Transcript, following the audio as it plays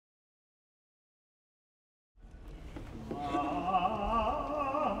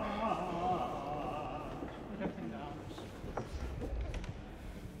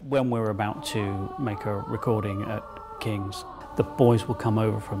When we're about to make a recording at King's, the boys will come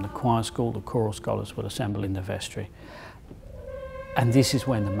over from the choir school, the choral scholars will assemble in the vestry. And this is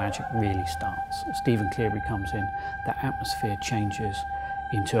when the magic really starts. Stephen Cleary comes in, the atmosphere changes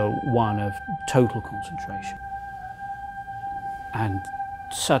into one of total concentration. And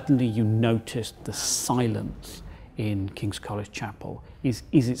suddenly you notice the silence in King's College Chapel is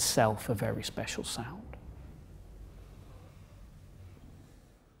itself a very special sound.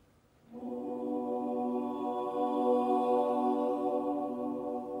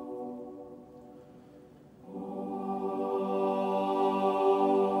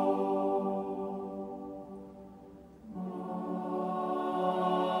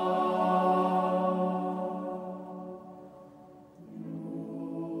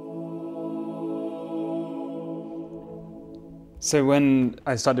 So when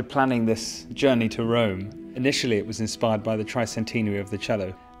I started planning this journey to Rome, initially it was inspired by the tricentenary of the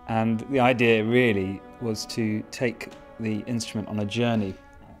cello. And the idea really was to take the instrument on a journey.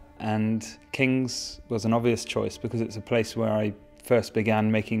 And King's was an obvious choice because it's a place where I first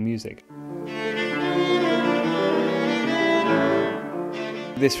began making music.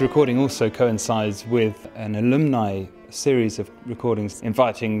 This recording also coincides with an alumni series of recordings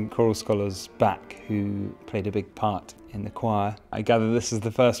inviting choral scholars back who played a big part in the choir. I gather this is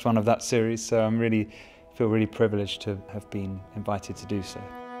the first one of that series, so I feel really privileged to have been invited to do so.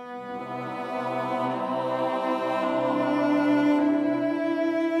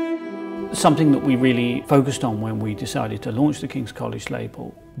 Something that we really focused on when we decided to launch the King's College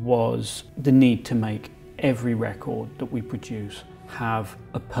label was the need to make every record that we produce have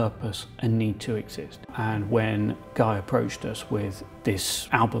a purpose and need to exist. And when Guy approached us with this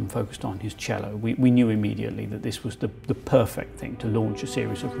album focused on his cello, we knew immediately that this was the perfect thing to launch a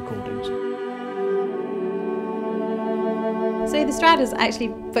series of recordings. So the Strad has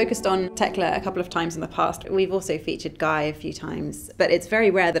actually focused on Tecchler a couple of times in the past. We've also featured Guy a few times, but it's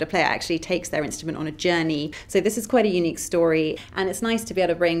very rare that a player actually takes their instrument on a journey. So this is quite a unique story, and it's nice to be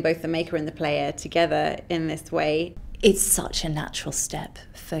able to bring both the maker and the player together in this way. It's such a natural step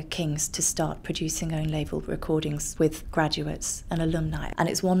for King's to start producing own-label recordings with graduates and alumni. And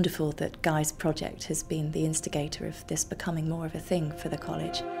it's wonderful that Guy's project has been the instigator of this becoming more of a thing for the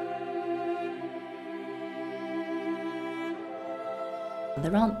college.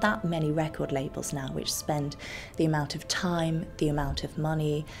 There aren't that many record labels now which spend the amount of time, the amount of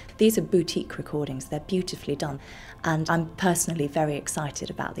money. These are boutique recordings, they're beautifully done. And I'm personally very excited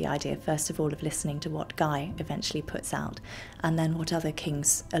about the idea, first of all, of listening to what Guy eventually puts out, and then what other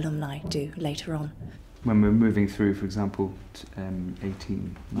King's alumni do later on. When we're moving through, for example,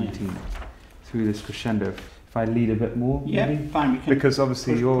 18, 19, through this crescendo, if I lead a bit more, maybe? Fine, we can because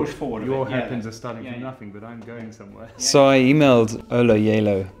obviously your hairpins are starting from nothing, but I'm going somewhere. So I emailed Ola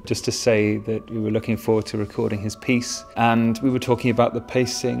Gjeilo just to say that we were looking forward to recording his piece, and we were talking about the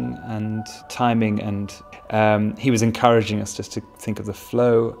pacing and timing, and he was encouraging us just to think of the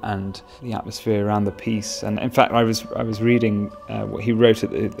flow and the atmosphere around the piece. And in fact, I was reading what he wrote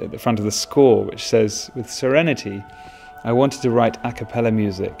at the front of the score, which says, "With Serenity, I wanted to write a cappella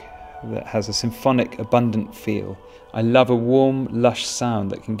music that has a symphonic, abundant feel. I love a warm, lush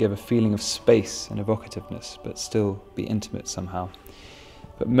sound that can give a feeling of space and evocativeness, but still be intimate somehow.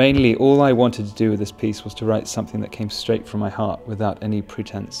 But mainly, all I wanted to do with this piece was to write something that came straight from my heart without any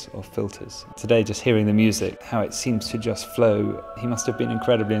pretense or filters." Today, just hearing the music, how it seems to just flow, he must have been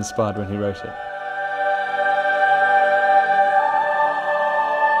incredibly inspired when he wrote it.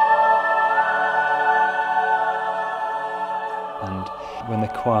 And when the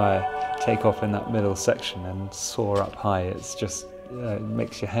choir take off in that middle section and soar up high, it's just, it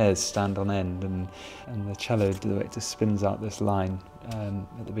makes your hairs stand on end, and the cello, the way it just spins out this line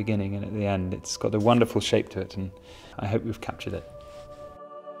at the beginning and at the end, it's got a wonderful shape to it, and I hope we've captured it.